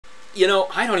You know,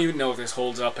 I don't even know if this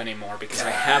holds up anymore because I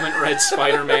haven't read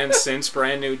Spider-Man since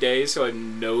Brand New Day, so I have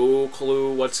no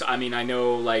clue what's... I mean, I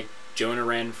know, like, Jonah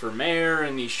ran for mayor,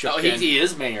 and he shook... Oh, he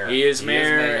is mayor. He is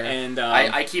mayor, and...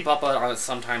 I keep up on it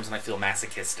sometimes, and I feel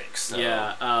masochistic, so...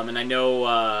 Yeah, and I know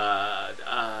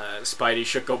Spidey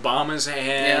shook Obama's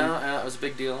hand. Yeah, it was a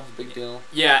big deal.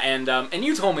 Yeah, and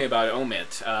you told me about it,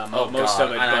 Omit, most God.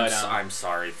 of it, I'm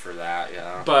sorry for that,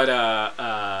 yeah.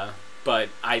 But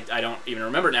I don't even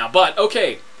remember now. But,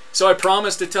 okay, so I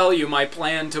promised to tell you my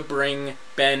plan to bring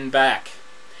Ben back.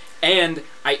 And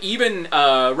I even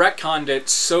retconned it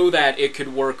so that it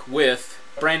could work with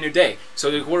Brand New Day. So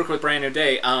it could work with Brand New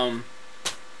Day.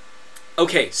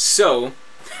 Okay, so...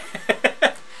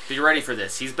 Be ready for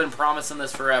this. He's been promising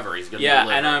this forever. He's going to deliver.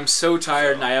 deliver. And I'm so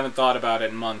tired and I haven't thought about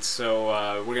it in months.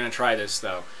 So we're going to try this,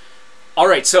 though.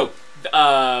 Alright, so...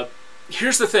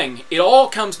 here's the thing. It all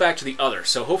comes back to The Other.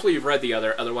 So hopefully you've read The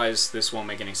Other. Otherwise, this won't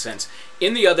make any sense.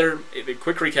 In The Other,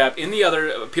 quick recap. In The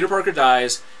Other, Peter Parker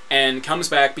dies and comes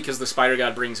back because the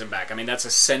Spider-God brings him back. I mean, that's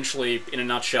essentially, in a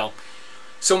nutshell.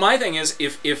 So my thing is,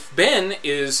 if Ben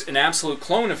is an absolute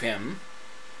clone of him,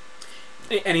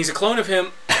 and he's a clone of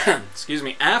him, excuse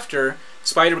me, after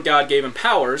Spider-God gave him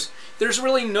powers, there's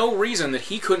really no reason that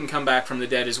he couldn't come back from the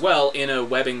dead as well in a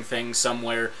webbing thing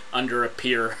somewhere under a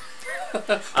pier.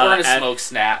 Or in a smoke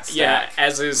stack. Yeah,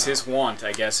 as is his wont,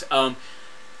 I guess.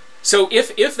 So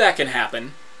if that can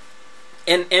happen,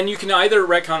 and you can either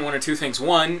retcon one or two things.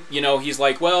 One, you know, he's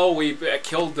like, well, we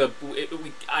killed the...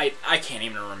 I can't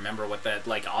even remember what that...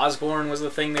 Like, Osborn was the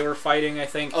thing they were fighting, I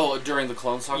think. Oh, during the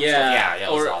Clone Saga yeah, stuff? Yeah,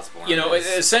 it was Osborn. You know,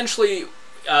 essentially...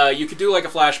 you could do like a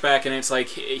flashback, and it's like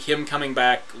him coming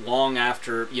back long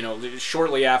after, you know,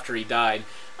 shortly after he died,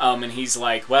 and he's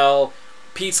like, well,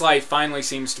 Pete's life finally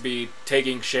seems to be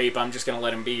taking shape, I'm just going to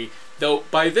let him be. Though,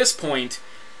 by this point,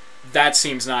 that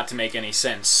seems not to make any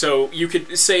sense. So you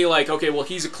could say, like, okay, well,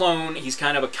 he's a clone, he's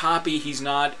kind of a copy, he's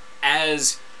not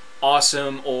as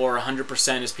awesome or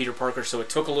 100% as Peter Parker, so it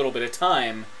took a little bit of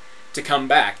time to come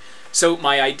back. So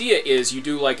my idea is you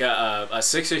do like a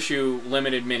 6-issue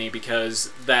limited mini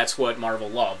because that's what Marvel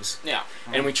loves. Yeah.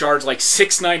 And we charge like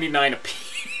 $6.99 a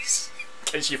piece.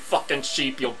 Because you fucking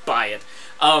sheep, you'll buy it.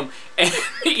 And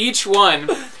each one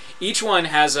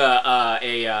has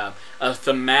a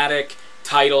thematic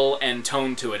title and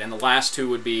tone to it. And the last two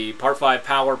would be Part 5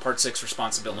 Power, Part 6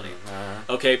 Responsibility.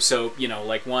 Okay, so, you know,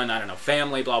 like one, I don't know,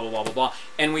 family, blah, blah, blah, blah, blah.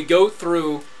 And we go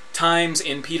through times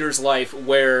in Peter's life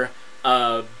where...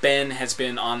 Ben has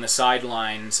been on the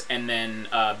sidelines and then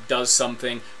does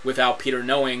something without Peter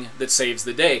knowing that saves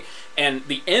the day. And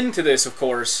the end to this, of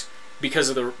course, because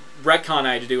of the retcon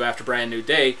I had to do after Brand New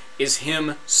Day, is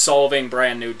him solving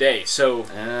Brand New Day. So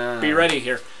be ready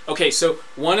here. Okay, so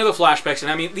one of the flashbacks,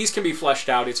 and I mean, these can be fleshed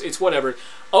out, it's whatever.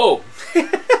 Oh!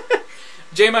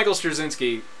 J. Michael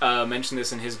Straczynski mentioned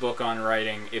this in his book on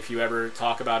writing. If you ever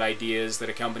talk about ideas that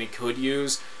a company could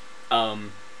use,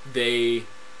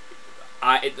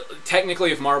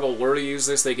 technically, if Marvel were to use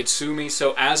this, they could sue me.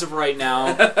 So as of right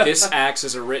now, this acts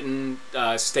as a written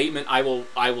statement. I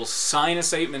will sign a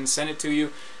statement and send it to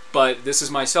you. But this is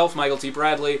myself, Michael T.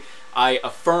 Bradley. I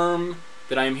affirm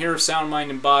that I am here of sound mind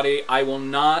and body. I will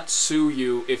not sue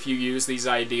you if you use these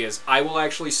ideas. I will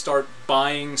actually start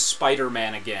buying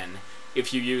Spider-Man again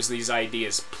if you use these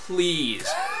ideas. Please.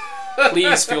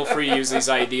 Please feel free to use these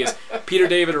ideas. Peter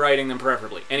David writing them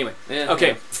preferably. Anyway.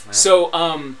 Okay. So,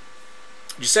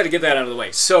 just had to get that out of the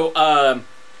way. So,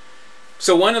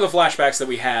 so one of the flashbacks that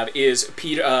we have is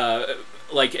Peter,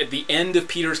 like at the end of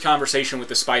Peter's conversation with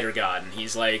the Spider-God, and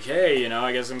he's like, "Hey, you know,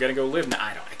 I guess I'm gonna go live now."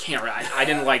 I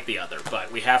didn't like The Other,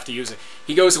 but we have to use it.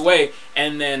 He goes away,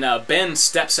 and then Ben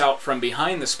steps out from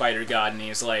behind the Spider-God, and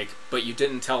he's like, "But you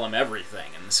didn't tell him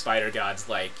everything." And the Spider-God's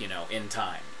like, you know, in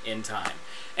time.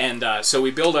 And so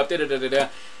we build up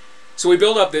So we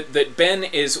build up that Ben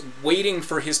is waiting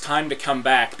for his time to come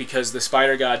back because the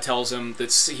Spider-God tells him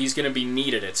that he's going to be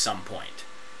needed at some point.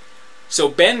 So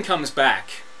Ben comes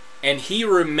back, and he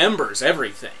remembers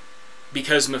everything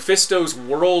because Mephisto's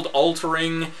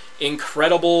world-altering,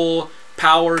 incredible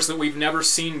powers that we've never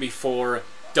seen before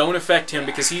don't affect him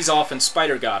because he's off in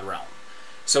Spider-God realm.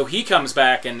 So he comes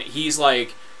back, and he's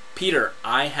like, "Peter,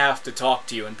 I have to talk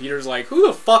to you." And Peter's like, "Who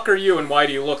the fuck are you and why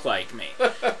do you look like me?"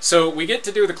 So we get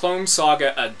to do the Clone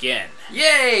Saga again.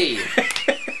 Yay!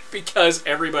 Because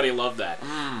everybody loved that.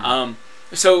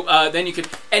 So then you could,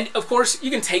 and of course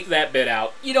you can take that bit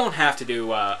out. You don't have to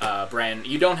do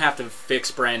you don't have to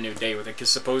fix Brand New Day with it because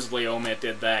supposedly Omit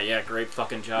did that. Yeah, great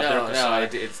fucking job there. No,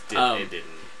 it didn't.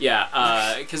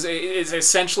 Yeah, because it's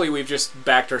essentially we've just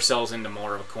backed ourselves into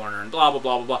more of a corner and blah blah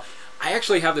blah blah blah. I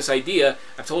actually have this idea.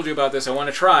 I've told you about this. I want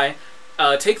to try.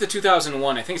 Take the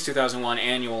 2001, I think it's 2001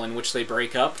 annual in which they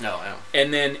break up. No.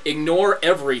 And then ignore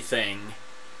everything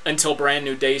until Brand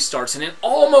New Day starts, and it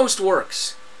almost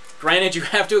works. Granted, you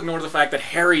have to ignore the fact that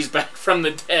Harry's back from the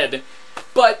dead,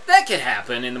 but that could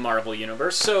happen in the Marvel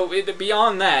Universe, so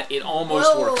beyond that, it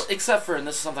almost works. Except for, and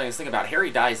this is something I was thinking about,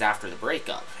 Harry dies after the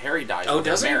breakup. Harry dies when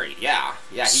he's married. Yeah,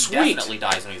 he definitely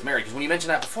dies when he's married, because when you mentioned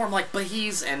that before, I'm like, but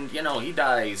he's, and, you know, he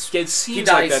dies. It seems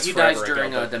like that's he dies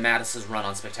during the Mattis's run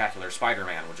on Spectacular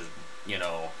Spider-Man, which is, you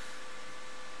know...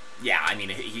 Yeah, I mean,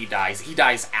 he dies. He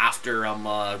dies after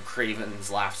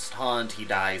Kraven's Last Hunt. He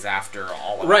dies after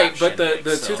all of that. Right, but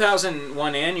the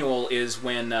 2001 annual is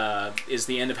when is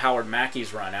the end of Howard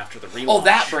Mackey's run after the relaunch. Oh,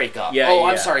 that breakup. Yeah.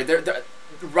 I'm sorry. They're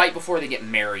right before they get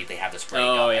married, they have this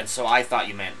breakup. Oh, yeah. And so I thought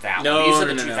you meant that one. You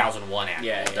said the 2001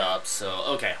 annual dub. So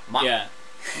okay,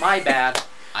 my bad.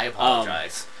 I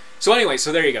apologize. So anyway,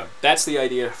 so there you go. That's the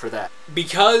idea for that.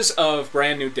 Because of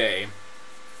Brand New Day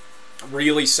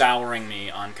really souring me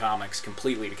on comics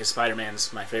completely, because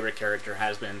Spider-Man's my favorite character,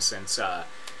 has been since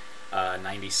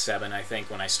 97, I think,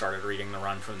 when I started reading the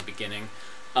run from the beginning.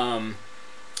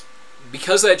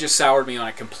 Because that just soured me on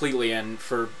it completely, and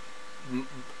for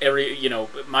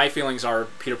my feelings are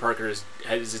Peter Parker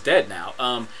is dead now.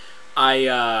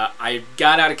 I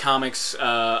got out of comics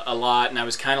a lot, and I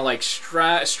was kind of like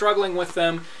struggling with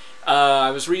them. I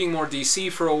was reading more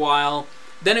DC for a while.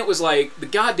 Then it was like, the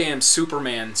goddamn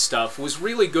Superman stuff was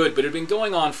really good, but it had been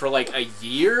going on for like a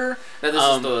year.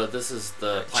 This is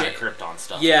the Planet Krypton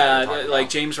stuff. Yeah, like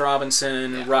James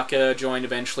Robinson, Rucka joined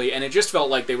eventually, and it just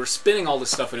felt like they were spinning all this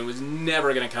stuff, and it was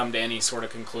never going to come to any sort of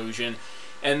conclusion.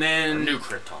 And then... New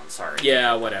Krypton, sorry.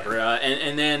 Yeah, whatever.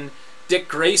 And then Dick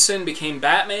Grayson became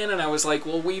Batman, and I was like,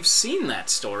 well, we've seen that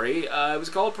story. It was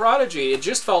called Prodigy. It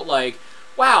just felt like...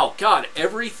 Wow, God,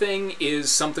 everything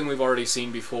is something we've already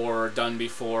seen before, done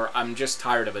before. I'm just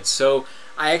tired of it. So,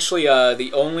 I actually,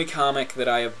 the only comic that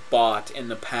I have bought in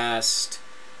the past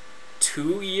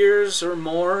 2 years or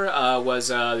more was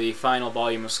the final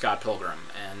volume of Scott Pilgrim,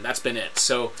 and that's been it.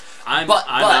 So, I'm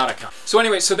out of comics. So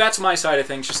anyway, so that's my side of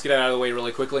things. Just get it out of the way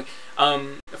really quickly.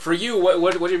 For you,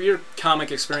 what have your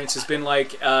comic experiences been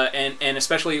like, and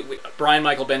especially Brian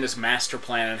Michael Bendis' master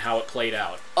plan and how it played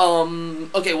out?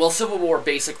 Okay, well, Civil War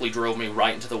basically drove me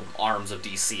right into the arms of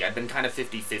DC. I'd been kind of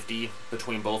 50-50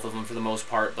 between both of them for the most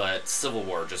part, but Civil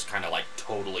War just kind of like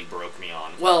totally broke me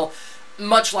on. Well,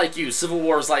 much like you, Civil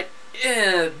War is like,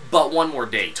 but One More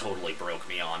Day totally broke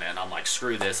me on, and I'm like,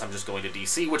 screw this, I'm just going to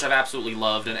DC, which I've absolutely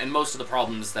loved, and most of the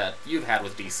problems that you've had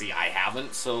with DC, I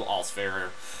haven't, so all's fair.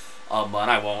 And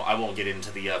I won't get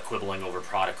into the quibbling over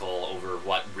Prodigal, over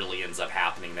what really ends up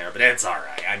happening there, but it's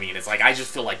alright. I mean, it's like, I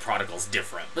just feel like Prodigal's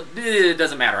different, but it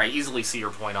doesn't matter. I easily see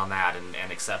your point on that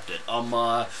and accept it.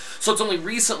 So it's only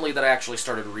recently that I actually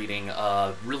started reading,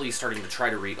 really starting to try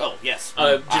to read,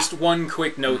 just one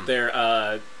quick note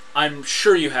there, I'm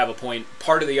sure you have a point.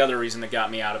 Part of the other reason that got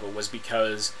me out of it was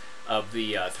because of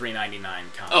the $3.99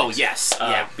 comics. Oh, yes,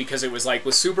 yeah. Because it was like,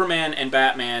 with Superman and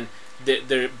Batman...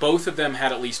 both of them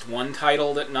had at least one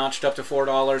title that notched up to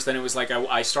 $4. Then it was like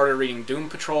I started reading Doom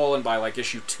Patrol, and by like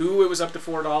issue 2 it was up to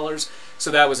 $4.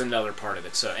 So that was another part of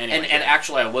it. So anyway, and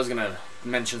actually I was gonna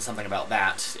mention something about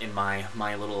that in my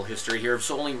little history here.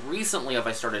 So only recently have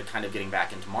I started kind of getting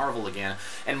back into Marvel again,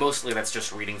 and mostly that's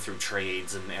just reading through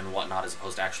trades and whatnot, as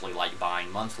opposed to actually like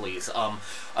buying monthlies.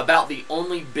 About the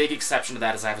only big exception to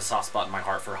that is I have a soft spot in my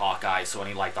heart for Hawkeye. So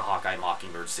any like the Hawkeye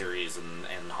Mockingbird series and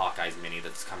Hawkeye's mini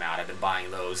that's come out, I've been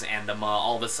buying those, and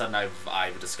all of a sudden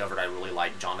I've discovered I really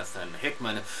like Jonathan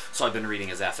Hickman, so I've been reading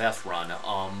his FF run.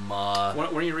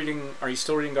 What are you reading? Are you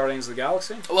still reading Guardians of the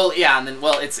Galaxy? Well, yeah, and then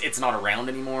it's not around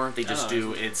anymore. They just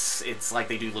do it's like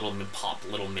they do little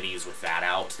minis with that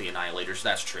out, the Annihilator. So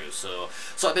that's true. So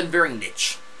I've been very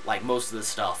niche. Like most of the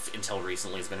stuff until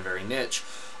recently has been very niche.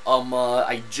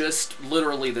 I just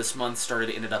literally this month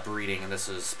ended up reading, and this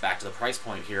is back to the price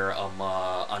point here,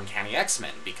 Uncanny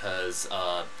X-Men, because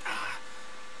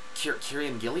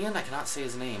Kieran Gillian, I cannot say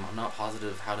his name, I'm not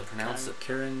positive how to pronounce it.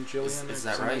 Kieran Gillian? Is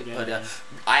that right? Yeah, but yeah.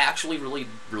 I actually really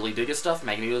dig his stuff.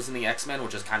 Magneto's in the X-Men,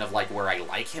 which is kind of like where I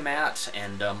like him at,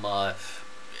 and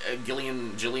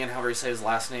Gillian, however you say his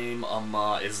last name,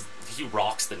 he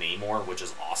rocks the Namor, which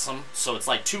is awesome. So it's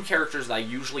like two characters that I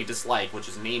usually dislike, which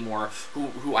is Namor,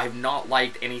 who I have not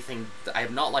liked anything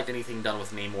done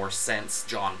with Namor since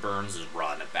John Burns'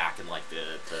 run back in like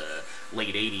the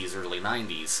late 80s, early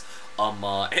 90s.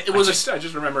 I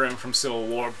just remember him from Civil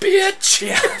War. Bitch!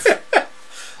 Yeah.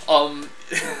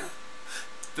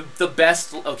 the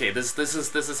best. Okay, this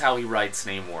is how he writes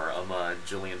Namor.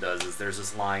 Julian does is there's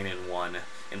this line in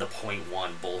the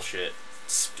 .1 bullshit,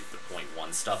 stupid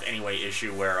 .1 stuff. Anyway,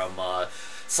 issue where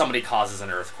somebody causes an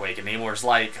earthquake, and Namor's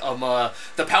like,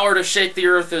 the power to shake the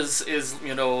earth is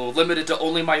limited to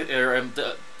only my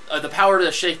the power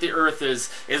to shake the earth is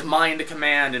mine to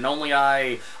command, and only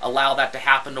I allow that to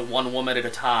happen to one woman at a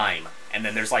time. And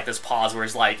then there's like this pause where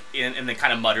he's like, and then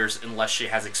kind of mutters, unless she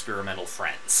has experimental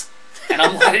friends. And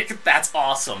I'm like, that's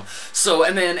awesome. So,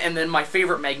 and then my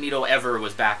favorite Magneto ever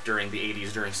was back during the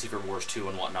 80s, during Secret Wars 2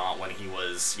 and whatnot, when he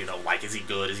was, like, is he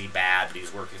good, is he bad, but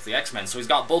he's working with the X-Men. So he's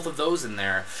got both of those in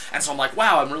there. And so I'm like,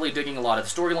 wow, I'm really digging a lot of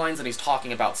the storylines, and he's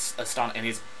talking about, and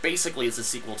he's basically it's a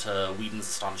sequel to Whedon's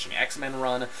Astonishing X-Men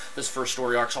run, this first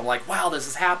story arc. So I'm like, wow, this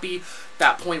is happy.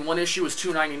 That .1 issue was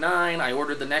 $2.99. I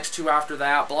ordered the next two after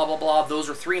that, blah, blah, blah. Those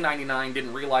are $3.99.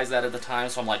 Didn't realize that at the time,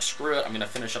 so I'm like, screw it. I'm going to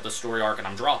finish up the story arc, and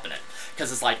I'm dropping it.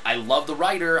 Because it's like, I love the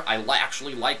writer, I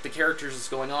actually like the characters that's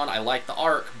going on, I like the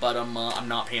arc, but I'm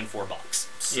not paying $4.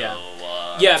 So,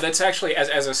 yeah, that's actually,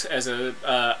 as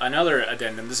another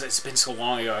addendum, it's been so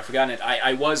long ago, I've forgotten it.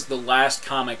 I was, the last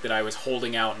comic that I was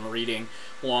holding out and reading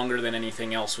longer than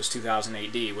anything else was 2000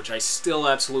 AD, which I still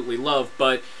absolutely love,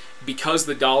 but because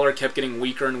the dollar kept getting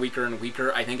weaker and weaker and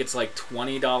weaker, I think it's like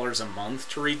 $20 a month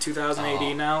to read 2000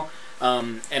 AD now.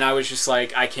 And I was just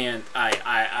like, I can't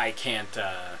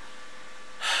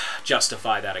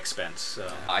justify that expense.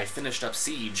 So. I finished up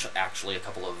Siege actually a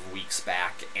couple of weeks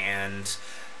back, and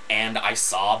I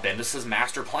saw Bendis'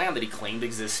 master plan that he claimed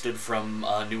existed from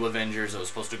New Avengers. It was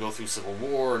supposed to go through Civil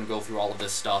War and go through all of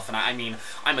this stuff. And I mean,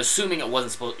 I'm assuming it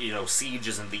wasn't supposed, Siege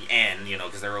isn't the end,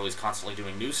 because they're always constantly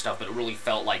doing new stuff, but it really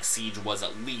felt like Siege was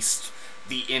at least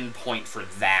the end point for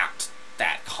that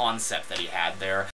concept that he had there.